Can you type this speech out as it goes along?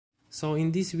So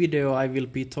in this video I will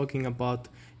be talking about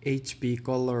HP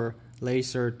Colour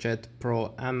LaserJet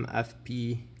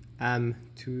ProMFP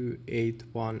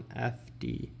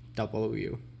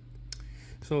M281FDW.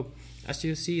 So as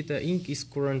you see, the ink is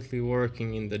currently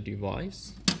working in the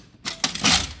device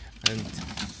and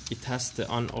it has the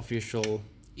unofficial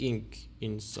ink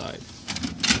inside.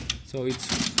 So it's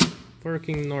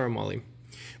working normally.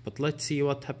 But let's see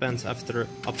what happens after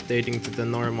updating to the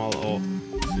normal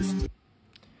system.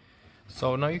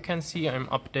 So now you can see I'm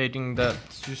updating the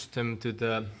system to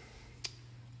the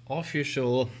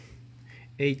official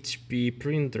HP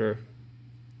printer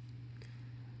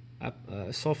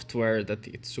software that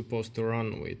it's supposed to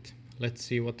run with. Let's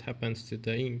see what happens to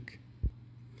the ink.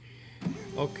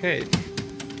 Okay,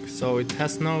 so it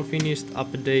has now finished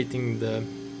updating the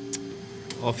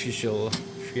official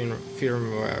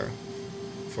firmware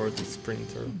for this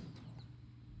printer.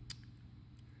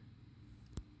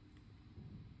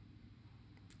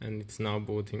 And it's now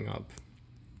booting up.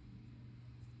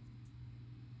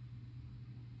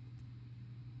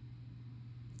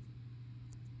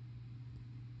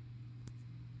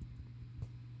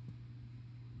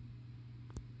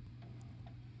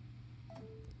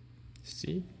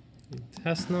 See, it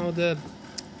has now the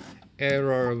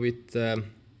error with the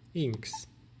inks.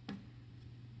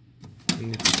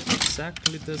 And it's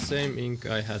exactly the same ink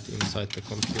I had inside the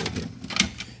computer.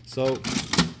 So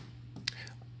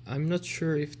I'm not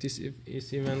sure if this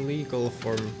is even legal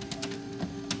for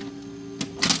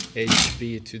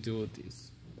HP to do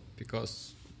this,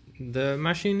 because the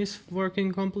machine is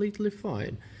working completely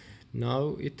fine.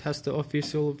 Now it has the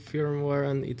official firmware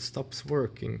and it stops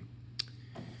working.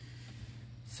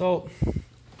 So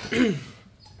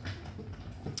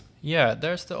yeah,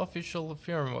 there's the official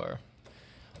firmware.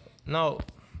 Now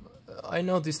I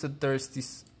noticed that there's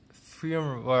this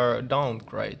firmware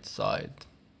downgrade site,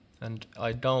 and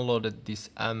I downloaded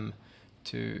this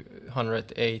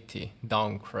M280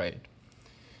 downgrade.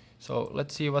 So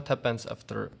let's see what happens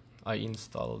after I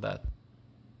install that.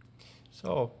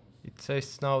 So it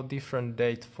says now different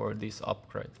date for this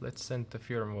upgrade. Let's send the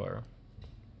firmware.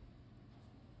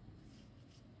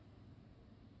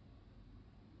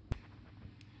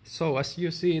 So as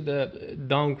you see, the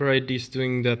downgrade is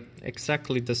doing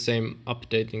exactly the same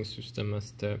updating system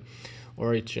as the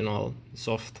original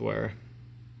software.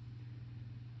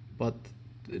 But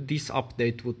this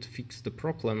update would fix the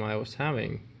problem I was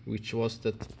having, which was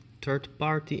that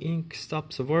third-party ink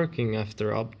stops working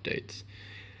after updates.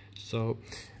 So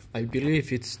I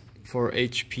believe it's for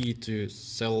HP to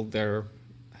sell their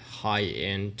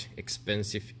high-end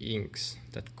expensive inks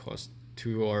that cost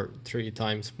 2 or 3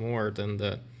 times more than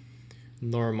the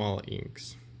normal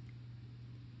inks.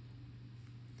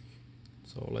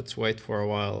 So let's wait for a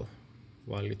while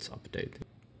it's updating.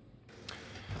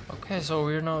 Okay, so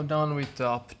we're now done with the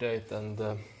update and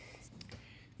the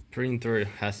printer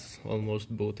has almost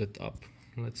booted up.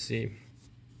 Let's see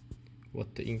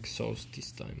what the ink shows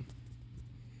this time.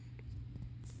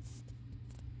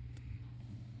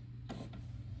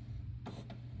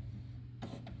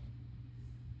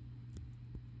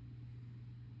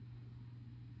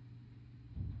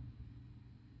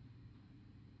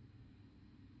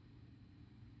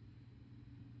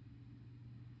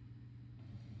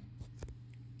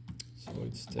 So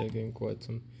it's taking quite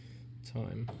some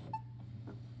time.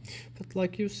 But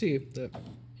like you see, the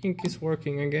ink is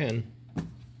working again.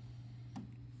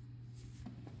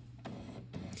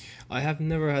 I have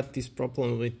never had this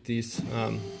problem with these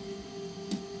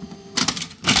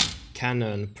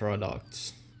Canon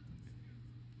products.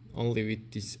 Only with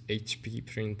this HP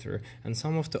printer. And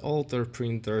some of the older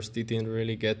printers didn't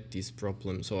really get this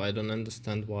problem, so I don't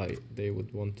understand why they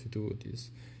would want to do this.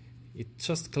 It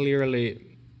just clearly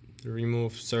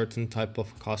remove certain type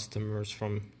of customers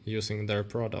from using their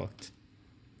product,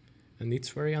 and it's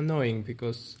very annoying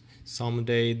because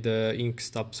someday the ink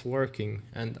stops working,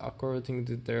 and according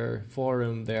to their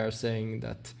forum they are saying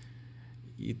that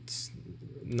it's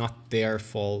not their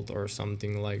fault or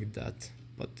something like that,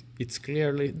 but it's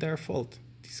clearly their fault.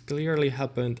 This clearly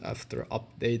happened after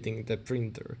updating the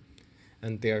printer,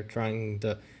 and they are trying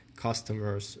to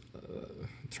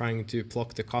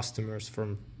block the customers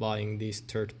from buying these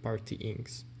third-party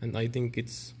inks, and I think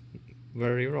it's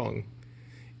very wrong.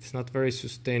 It's not very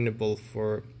sustainable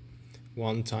for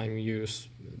one-time use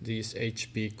these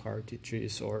HP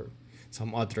cartridges or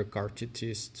some other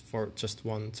cartridges for just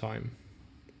one time.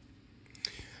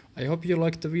 I hope you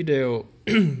liked the video,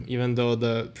 even though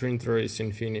the printer is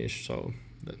in Finnish, so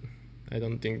I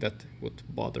don't think that would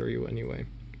bother you anyway.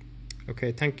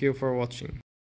 Okay, thank you for watching.